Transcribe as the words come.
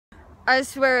I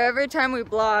swear, every time we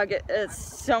vlog, it's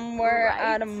somewhere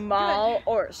at a mall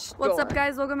or a store. What's up,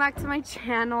 guys? Welcome back to my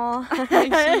channel.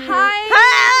 Hi!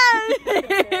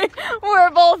 We're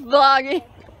both vlogging.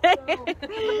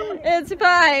 It's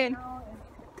fine.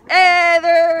 Hey,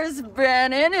 there's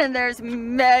Brandon and there's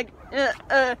Megan.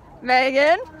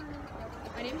 My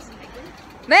name's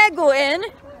Megan. Megan.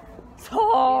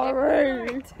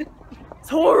 Sorry.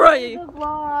 Sorry.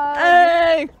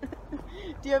 Hey.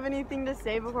 Do you have anything to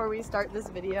say before we start this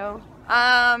video?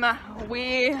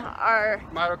 We are...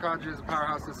 Mitochondria is a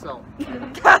powerhouse of cell.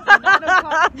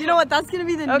 You know what? That's gonna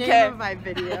be the name of my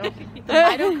video. The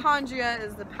mitochondria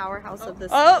is the powerhouse of the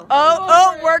cell.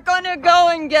 We're gonna go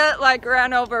and get like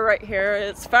ran over right here.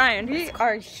 It's fine. We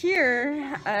are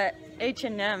here at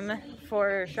H&M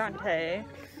for Shantae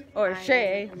or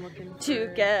Shay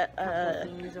to get a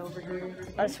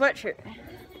sweatshirt.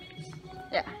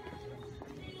 Yeah.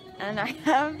 And I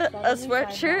have a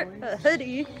sweatshirt, a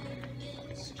hoodie,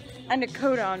 and a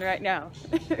coat on right now.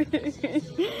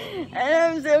 And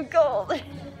I'm so cold.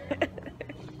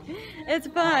 It's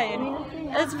fine.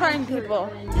 It's fine, people.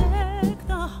 Deck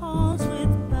the halls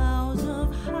with boughs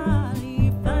of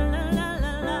holly. La la la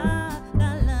la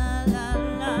la la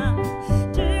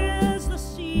la. 'Tis the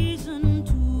season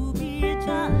to be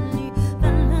jolly. La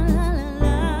la la la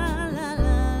la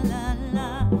la la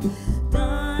la.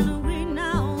 Don we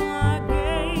now our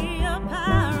gay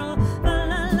apparel. La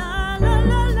la la la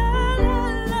la la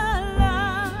la la.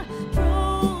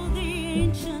 Drove the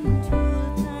ancient to a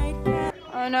tight cat.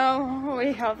 Oh no,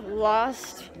 we have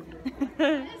lost.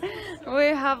 We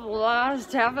have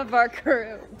lost half of our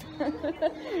crew.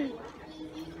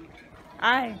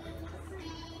 I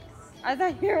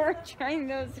thought you were trying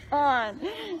those on.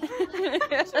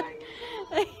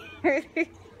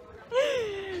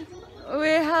 We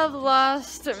have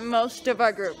lost most of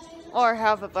our group, or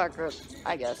half of our group,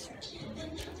 I guess.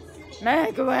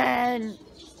 Megan!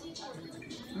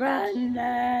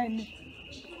 Brandon!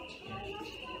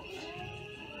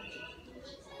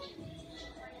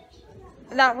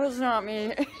 That was not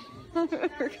me.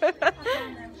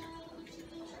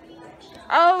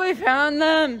 Oh, we found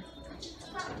them!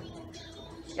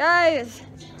 Guys,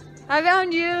 I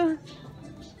found you!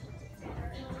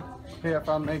 Hey, I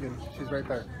found Megan. She's right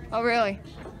there. Oh, really?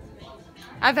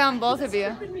 I found both of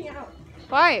you.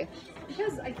 Why?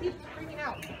 Because I keep freaking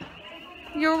out.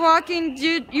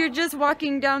 You're just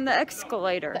walking down the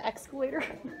escalator. The escalator?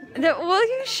 Will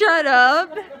you shut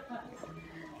up?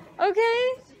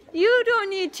 Okay? You don't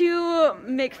need to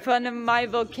make fun of my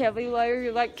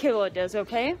vocabulary like Kayla does,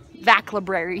 okay?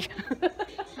 Vocabulary.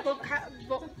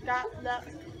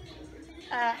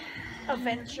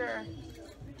 Adventure.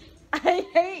 I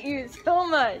hate you so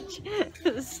much.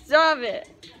 Stop it.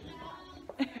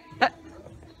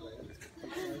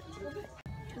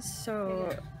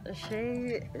 So,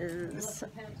 Shay is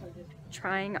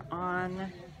trying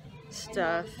on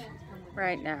stuff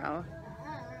right now.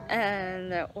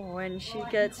 And when she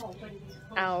gets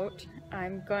out,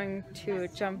 I'm going to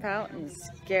jump out and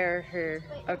scare her,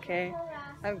 okay?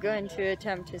 I'm going to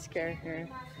attempt to scare her.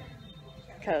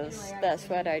 Because that's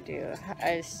what I do.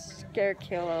 I scare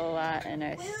Kayla a lot, and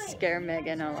I scare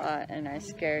Megan a lot, and I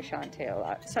scare Shantae a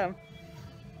lot. So,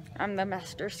 I'm the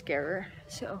master scarer.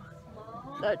 So,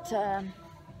 but,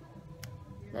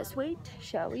 let's wait,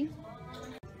 shall we?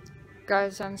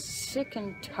 Guys, I'm sick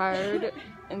and tired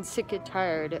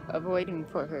of waiting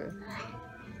for her.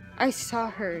 I saw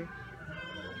her,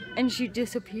 and she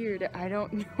disappeared. I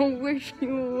don't know where she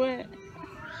went.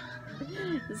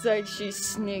 It's like she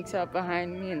sneaks up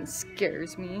behind me and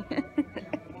scares me.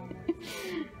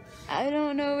 I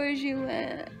don't know where she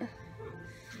went.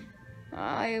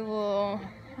 I will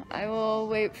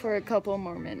wait for a couple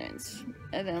more minutes,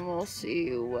 and then we'll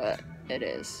see what it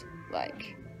is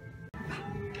like.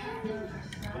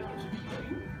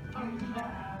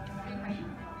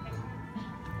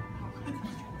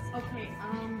 Okay,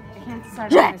 I can't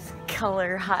decide on this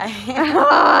color high.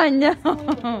 Oh no!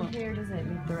 Where does it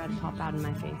make the red pop out in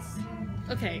my face?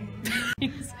 Okay,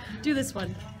 do this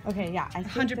one. Okay, yeah, I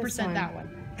think 100% that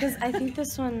one. Because I think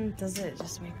this one does it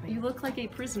just make me. You look like a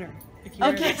prisoner. If you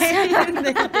Okay, thank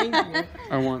you.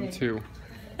 I want two.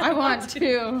 I want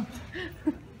to.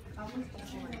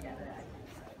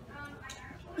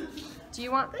 Do you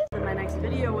want this? My next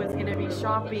video was gonna be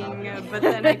shopping, but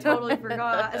then I totally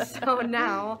forgot. So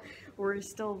now we're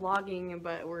still vlogging,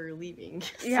 but we're leaving.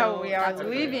 Yeah, So we are that's okay.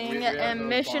 leaving, and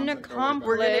mission We're gonna go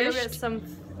accomplished. get some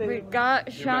food. We got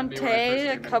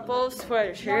Shantae a couple of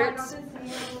sweatshirts.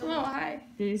 Oh, hi.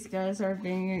 These guys are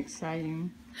being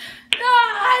exciting.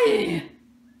 Hi!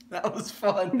 That was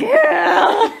fun.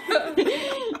 Yeah!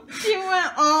 She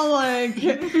went all in.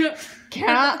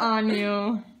 cat on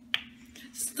you.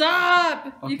 Stop!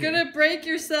 Okay. You're gonna break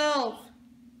yourself.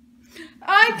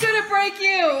 I'm gonna break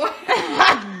you!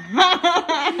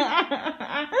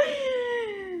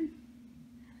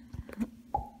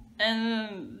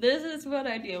 And this is what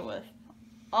I deal with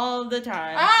all the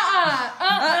time.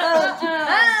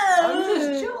 I'm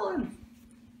just chilling.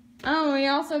 Oh, we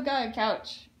also got a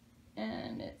couch,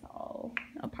 and it's all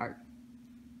apart.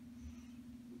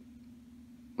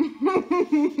 I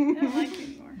don't like you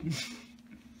anymore.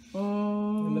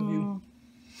 Oh. I love you.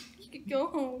 You could go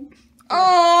home.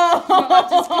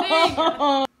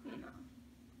 Oh.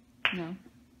 No.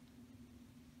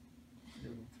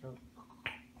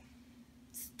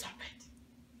 Stop it.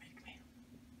 Make me.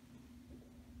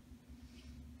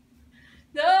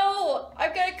 No!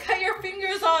 I'm gonna cut your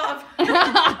fingers off!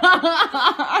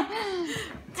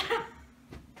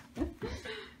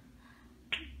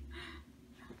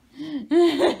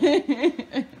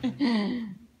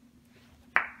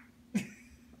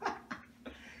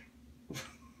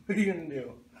 What are you gonna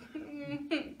do?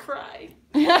 Cry.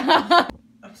 I'm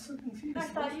so confused. I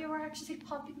thought you were actually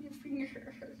popping your fingers.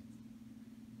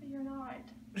 But you're not.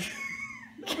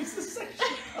 What's the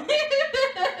section?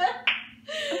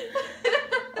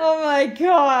 Oh my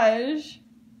gosh.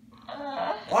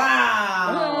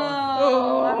 Wow!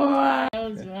 Oh.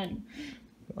 That was fun.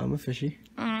 I'm a fishy.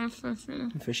 I'm a fishy.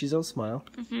 Fishies don't smile,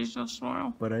 Fishies don't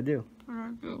smile. but I do. But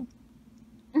I do.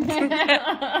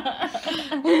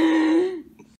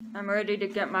 I'm ready to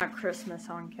get my Christmas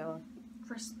on, Kelly.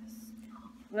 Christmas.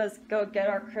 Let's go get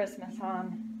our Christmas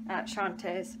on at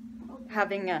Shantae's.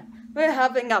 We're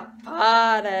having a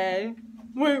party.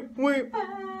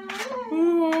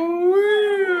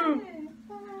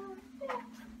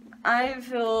 I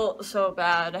feel so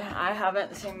bad. I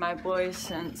haven't seen my boys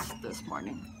since this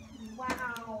morning.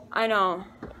 Wow. I know.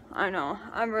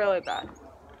 I'm really bad.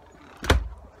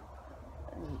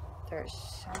 And there's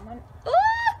someone. Ah!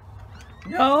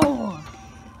 No!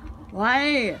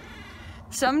 Why?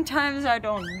 Sometimes I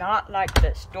do not like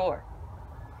this door.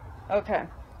 Okay.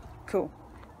 Cool.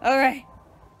 Alright.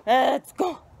 Let's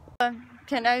go.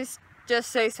 Can I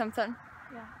just say something?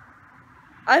 Yeah.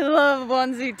 I love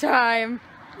onesie time.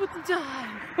 What's the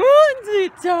time?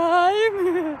 Onesie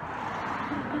time!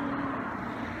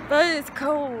 But it's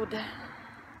cold.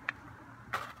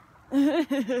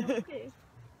 Okay.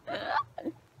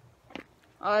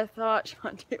 I thought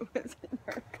Shantae was in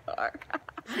her car.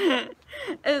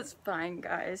 It's fine,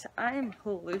 guys. I am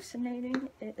hallucinating.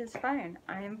 It is fine.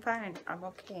 I am fine. I'm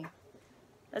okay.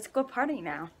 Let's go party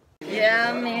now.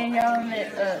 Yeah, me,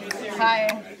 hi.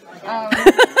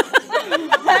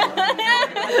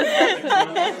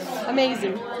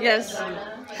 Amazing. Yes.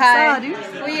 Hi. dude.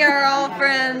 We are all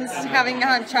friends having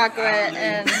hot chocolate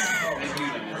and.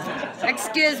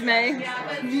 Excuse me.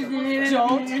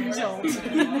 Don't.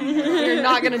 You're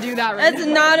not gonna do that right That's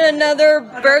not another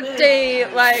birthday,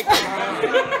 like.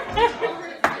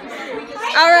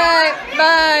 Alright,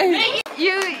 bye.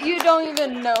 You don't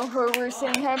even know who we're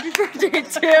saying happy birthday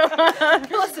to.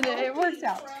 Listen, it worked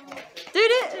out.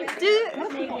 Did it?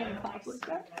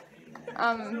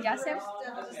 Yes, sir.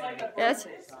 Yes?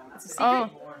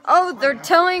 Oh, they're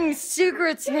telling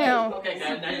secrets now. Okay,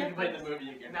 guys, now you can play the movie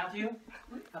again. Matthew?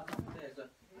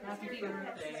 Happy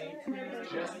birthday.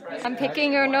 I'm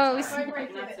picking your nose.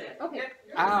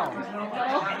 Ow!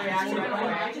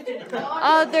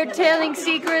 Oh, they're telling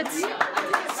secrets.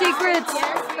 Secrets.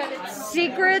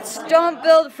 Secrets don't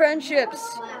build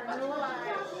friendships.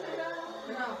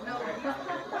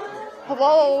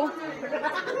 Hello?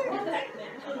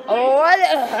 Oh, what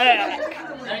the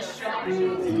heck? Nice shot.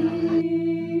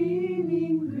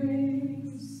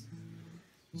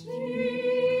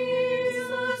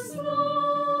 Jesus,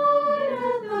 Lord,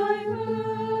 at thy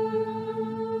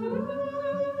birth.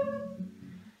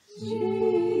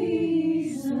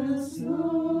 Jesus,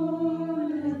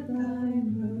 Lord, at thy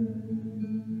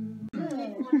birth. If you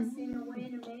want to sing Away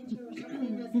in a Manger or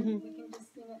something, we can just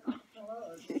sing it off below.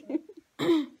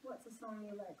 What's the song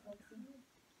you like, Lexi?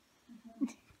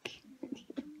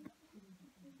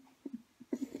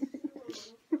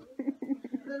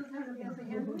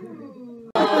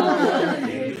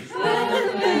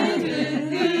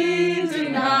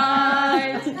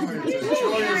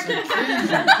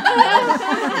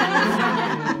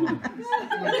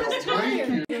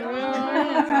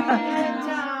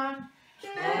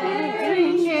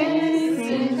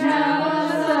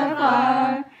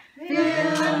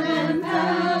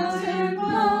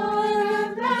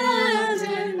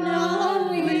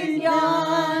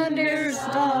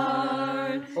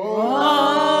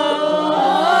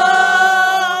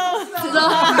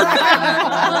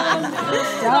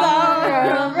 Star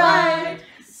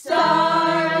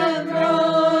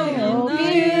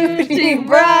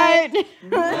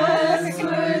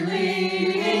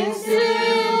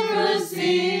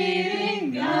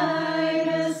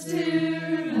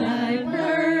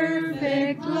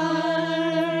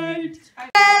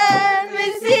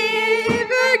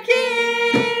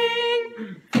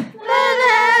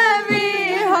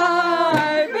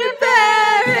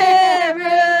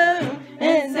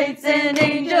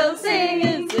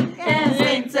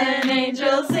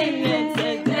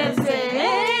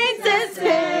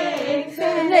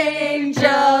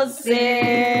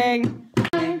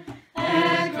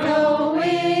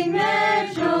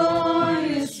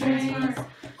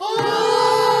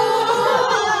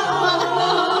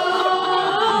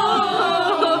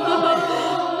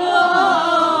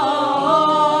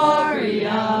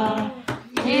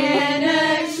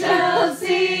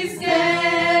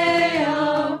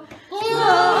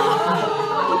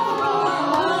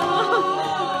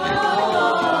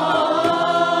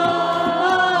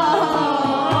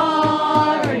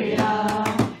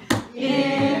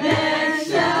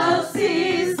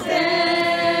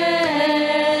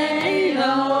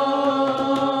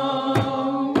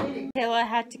I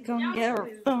had to go and get her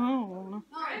phone.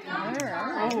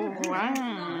 Oh,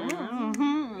 wow.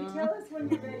 Tell us when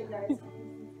you're ready, guys.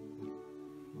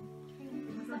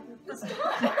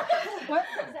 What?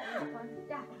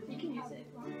 Yeah, you can use it.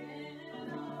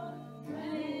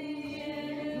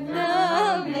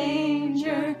 The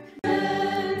manger.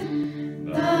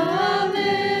 The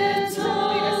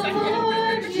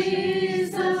little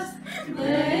Jesus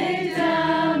laid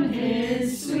down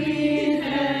his sweet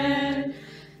head.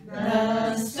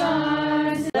 The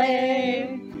stars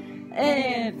lay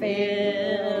in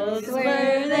fields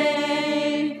where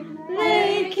they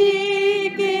lay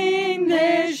keeping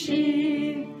their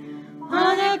sheep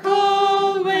on a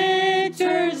cold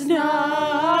winter's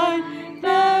night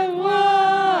that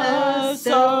was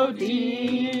so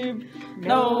deep.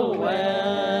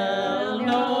 Noel,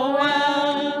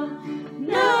 Noel,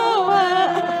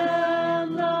 Noel,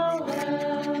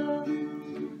 Noel.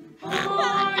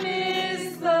 Born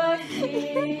is the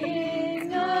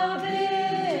King of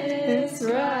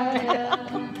Israel.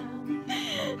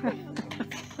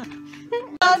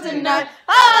 Tonight,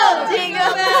 oh,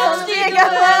 jingle bells,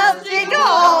 jingle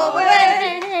all the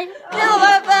way. Till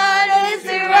my fun is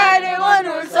to ride in one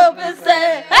horse open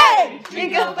sleigh. Hey,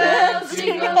 jingle bells,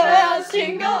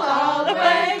 jingle all the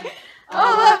way.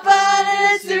 Oh, my fun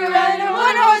is to ride in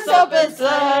one horse open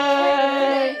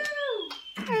sleigh.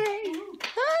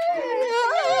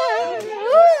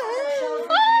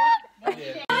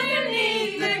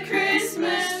 Underneath the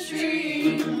Christmas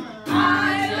tree,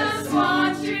 I just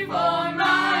want you for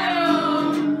my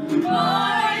own.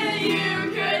 More than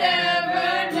you could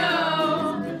ever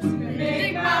know.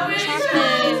 Make my wish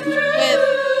come true.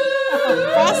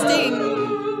 Frosting.